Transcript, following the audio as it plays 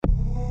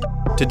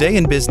Today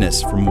in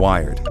Business from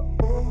Wired.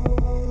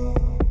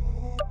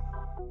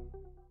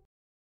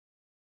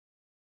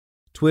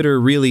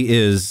 Twitter really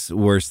is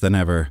worse than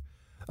ever.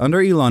 Under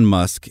Elon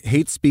Musk,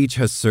 hate speech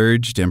has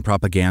surged and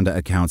propaganda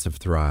accounts have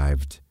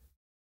thrived.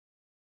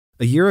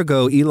 A year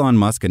ago, Elon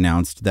Musk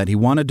announced that he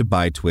wanted to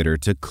buy Twitter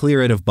to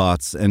clear it of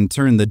bots and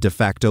turn the de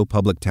facto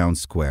public town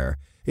square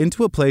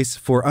into a place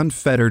for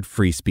unfettered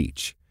free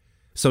speech.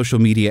 Social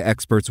media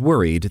experts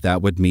worried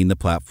that would mean the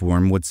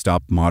platform would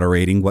stop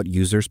moderating what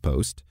users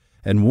post,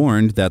 and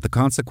warned that the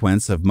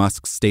consequence of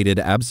Musk's stated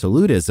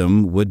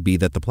absolutism would be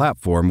that the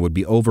platform would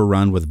be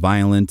overrun with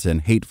violent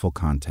and hateful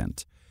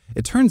content.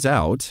 It turns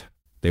out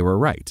they were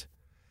right.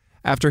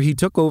 After he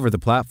took over the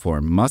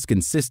platform, Musk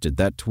insisted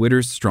that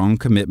Twitter's strong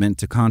commitment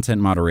to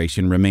content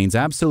moderation remains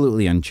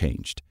absolutely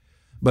unchanged.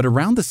 But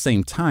around the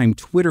same time,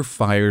 Twitter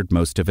fired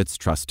most of its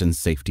trust and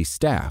safety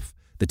staff,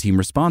 the team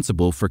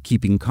responsible for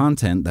keeping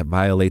content that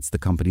violates the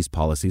company's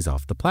policies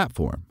off the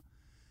platform.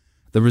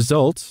 The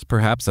result,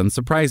 perhaps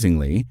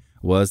unsurprisingly,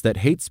 was that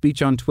hate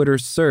speech on Twitter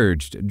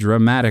surged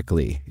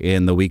dramatically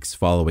in the weeks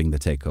following the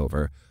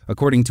takeover,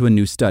 according to a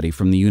new study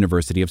from the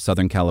University of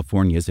Southern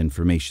California's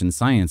Information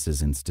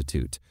Sciences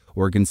Institute,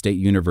 Oregon State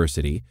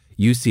University,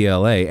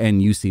 UCLA,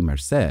 and UC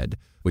Merced,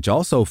 which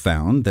also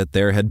found that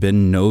there had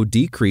been no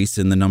decrease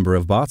in the number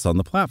of bots on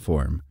the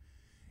platform.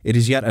 It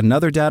is yet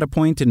another data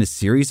point in a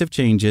series of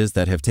changes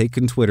that have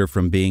taken Twitter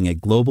from being a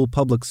global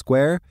public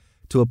square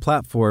to a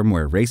platform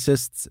where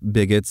racists,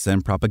 bigots,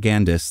 and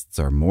propagandists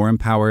are more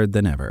empowered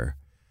than ever.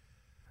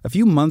 A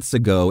few months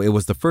ago, it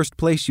was the first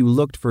place you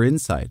looked for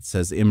insights,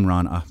 says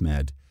Imran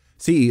Ahmed,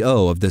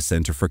 CEO of the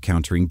Center for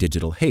Countering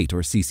Digital Hate,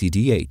 or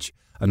CCDH,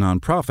 a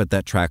nonprofit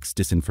that tracks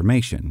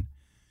disinformation.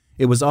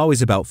 It was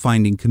always about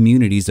finding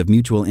communities of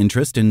mutual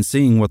interest and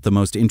seeing what the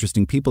most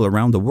interesting people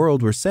around the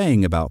world were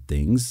saying about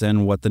things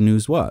and what the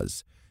news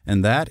was.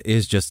 And that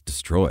is just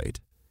destroyed.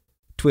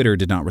 Twitter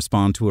did not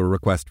respond to a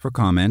request for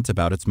comment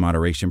about its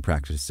moderation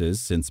practices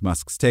since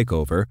Musk's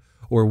takeover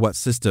or what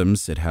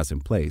systems it has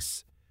in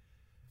place.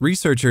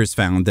 Researchers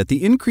found that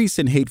the increase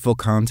in hateful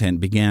content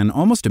began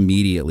almost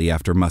immediately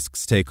after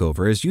Musk's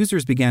takeover as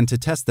users began to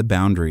test the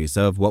boundaries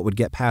of what would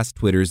get past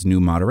Twitter's new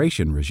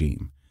moderation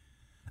regime.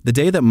 The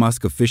day that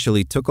Musk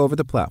officially took over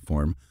the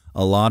platform,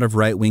 a lot of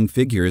right-wing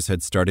figures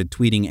had started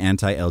tweeting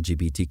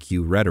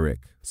anti-LGBTQ rhetoric,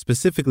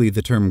 specifically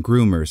the term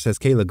groomer, says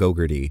Kayla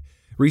Gogarty,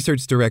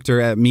 research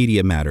director at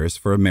Media Matters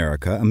for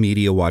America, a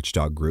media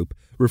watchdog group,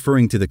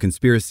 referring to the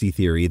conspiracy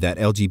theory that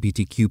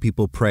LGBTQ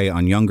people prey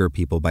on younger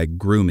people by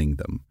grooming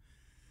them.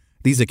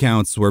 These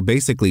accounts were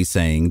basically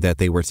saying that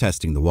they were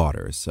testing the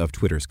waters of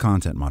Twitter's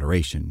content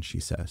moderation, she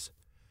says.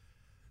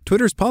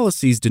 Twitter's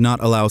policies do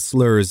not allow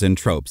slurs and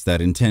tropes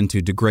that intend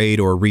to degrade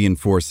or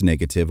reinforce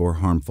negative or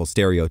harmful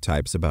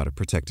stereotypes about a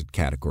protected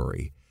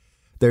category.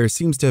 There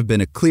seems to have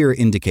been a clear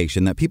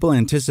indication that people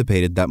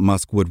anticipated that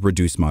Musk would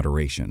reduce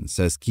moderation,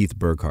 says Keith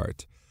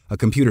Burghardt, a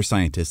computer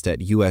scientist at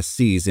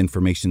USC's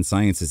Information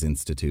Sciences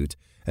Institute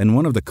and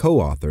one of the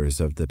co-authors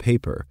of the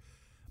paper.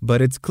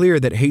 But it's clear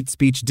that hate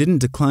speech didn't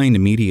decline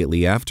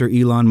immediately after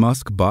Elon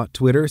Musk bought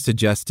Twitter,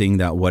 suggesting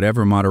that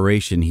whatever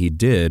moderation he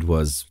did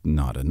was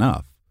not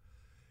enough.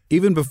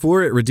 Even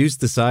before it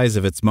reduced the size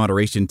of its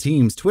moderation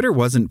teams, Twitter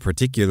wasn't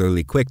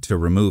particularly quick to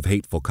remove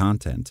hateful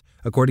content,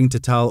 according to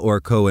Tal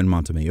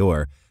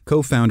Or-Cohen-Montemayor,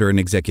 co-founder and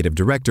executive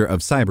director of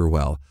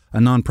Cyberwell, a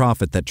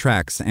nonprofit that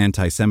tracks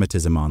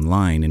anti-Semitism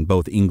online in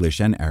both English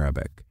and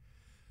Arabic.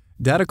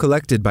 Data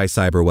collected by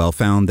Cyberwell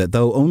found that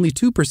though only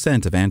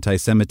 2% of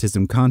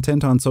anti-Semitism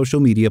content on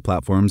social media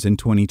platforms in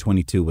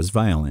 2022 was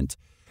violent,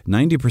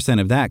 90%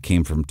 of that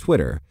came from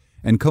Twitter,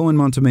 and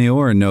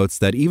Cohen-Montemayor notes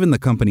that even the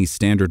company's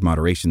standard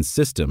moderation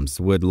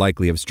systems would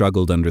likely have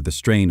struggled under the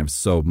strain of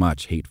so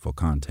much hateful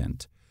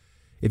content.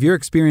 If you're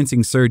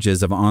experiencing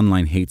surges of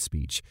online hate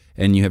speech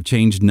and you have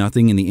changed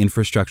nothing in the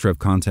infrastructure of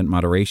content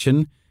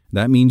moderation,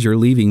 that means you're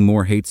leaving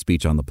more hate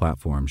speech on the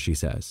platform, she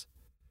says.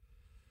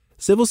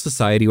 Civil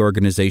society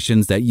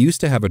organizations that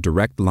used to have a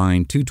direct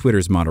line to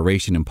Twitter's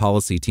moderation and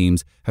policy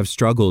teams have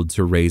struggled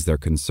to raise their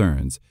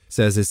concerns,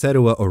 says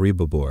Iserua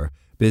Oribabor,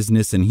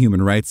 business and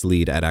human rights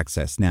lead at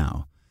Access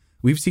Now.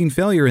 We've seen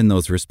failure in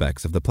those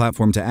respects of the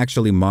platform to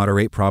actually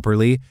moderate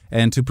properly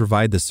and to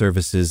provide the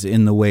services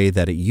in the way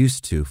that it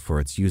used to for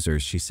its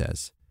users, she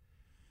says.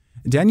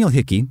 Daniel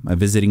Hickey, a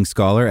visiting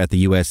scholar at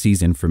the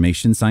USC's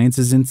Information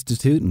Sciences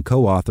Institute and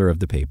co-author of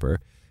the paper,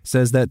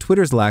 says that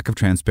Twitter's lack of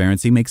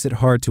transparency makes it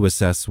hard to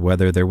assess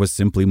whether there was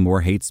simply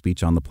more hate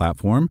speech on the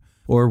platform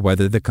or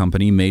whether the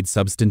company made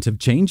substantive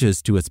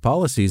changes to its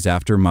policies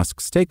after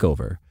Musk's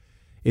takeover.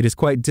 It is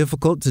quite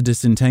difficult to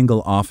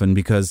disentangle often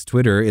because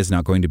Twitter is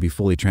not going to be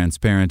fully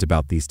transparent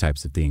about these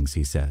types of things,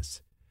 he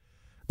says.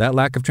 That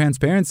lack of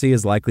transparency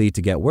is likely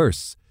to get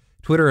worse.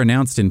 Twitter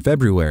announced in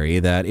February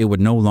that it would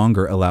no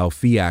longer allow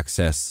fee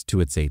access to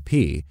its AP,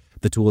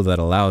 the tool that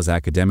allows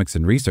academics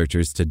and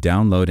researchers to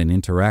download and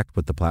interact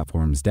with the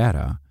platform's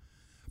data.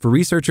 For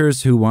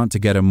researchers who want to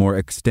get a more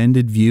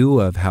extended view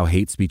of how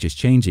hate speech is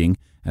changing,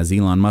 as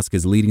Elon Musk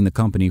is leading the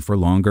company for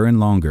longer and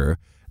longer,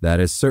 that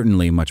is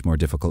certainly much more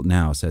difficult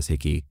now, says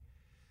Hickey.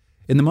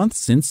 In the months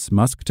since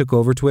Musk took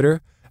over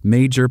Twitter,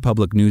 major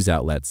public news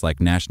outlets like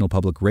National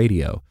Public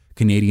Radio,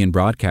 Canadian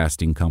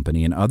Broadcasting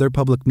Company, and other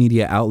public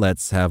media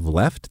outlets have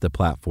left the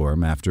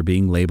platform after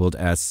being labeled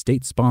as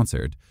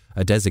state-sponsored,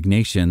 a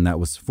designation that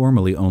was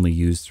formerly only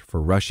used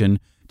for Russian,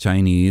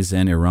 Chinese,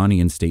 and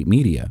Iranian state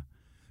media.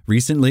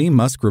 Recently,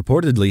 Musk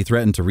reportedly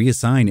threatened to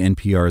reassign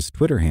NPR's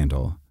Twitter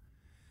handle.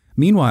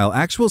 Meanwhile,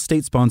 actual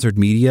state-sponsored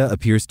media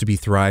appears to be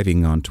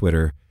thriving on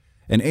Twitter.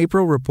 An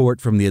April report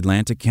from the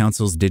Atlantic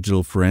Council's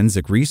Digital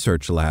Forensic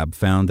Research Lab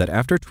found that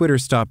after Twitter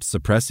stopped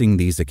suppressing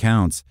these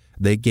accounts,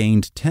 they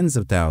gained tens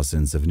of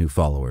thousands of new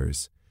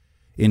followers.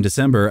 In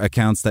December,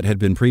 accounts that had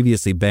been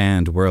previously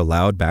banned were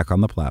allowed back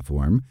on the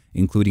platform,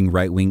 including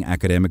right-wing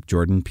academic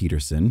Jordan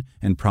Peterson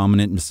and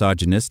prominent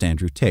misogynist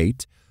Andrew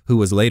Tate, who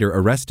was later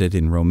arrested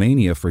in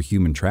Romania for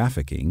human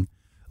trafficking.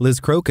 Liz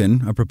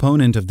Crokin, a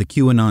proponent of the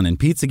QAnon and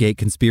Pizzagate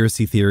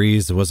conspiracy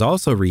theories, was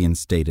also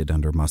reinstated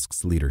under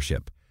Musk's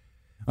leadership.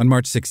 On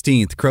March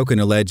 16th, Crokin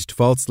alleged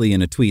falsely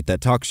in a tweet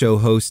that talk show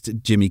host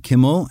Jimmy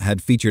Kimmel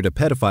had featured a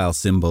pedophile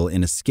symbol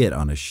in a skit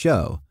on his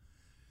show.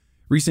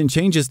 Recent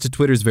changes to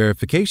Twitter's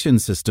verification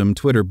system,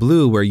 Twitter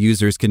Blue, where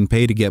users can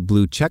pay to get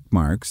blue check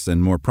marks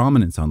and more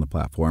prominence on the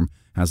platform,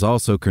 has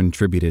also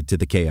contributed to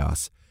the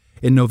chaos.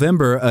 In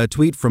November, a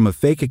tweet from a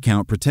fake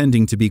account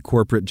pretending to be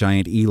corporate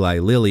giant Eli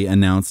Lilly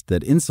announced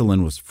that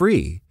insulin was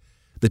free.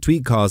 The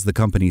tweet caused the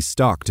company's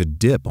stock to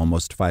dip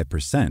almost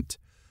 5%.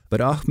 But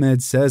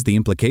Ahmed says the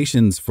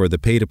implications for the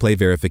pay-to-play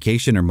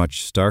verification are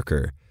much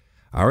starker.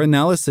 Our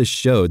analysis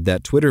showed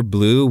that Twitter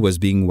Blue was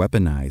being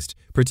weaponized,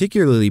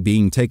 particularly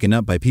being taken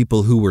up by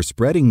people who were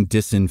spreading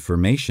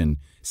disinformation,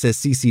 says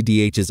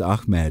CCDH's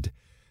Ahmed.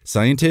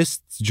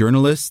 Scientists,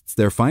 journalists,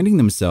 they're finding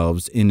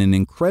themselves in an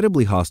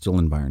incredibly hostile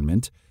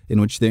environment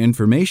in which their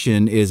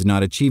information is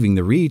not achieving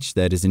the reach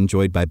that is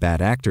enjoyed by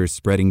bad actors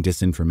spreading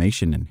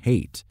disinformation and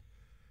hate.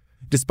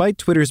 Despite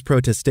Twitter's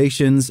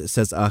protestations,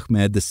 says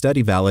Ahmed, the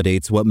study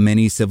validates what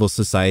many civil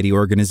society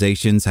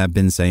organizations have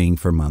been saying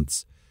for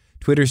months.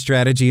 Twitter's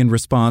strategy in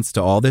response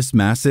to all this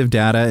massive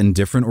data and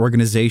different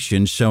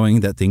organizations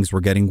showing that things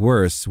were getting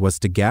worse was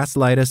to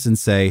gaslight us and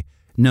say,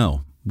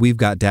 no, we've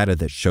got data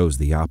that shows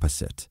the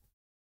opposite.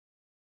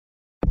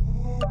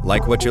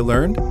 Like what you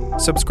learned?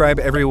 Subscribe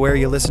everywhere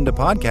you listen to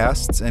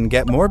podcasts and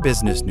get more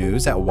business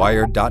news at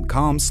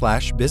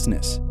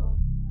wired.com/business.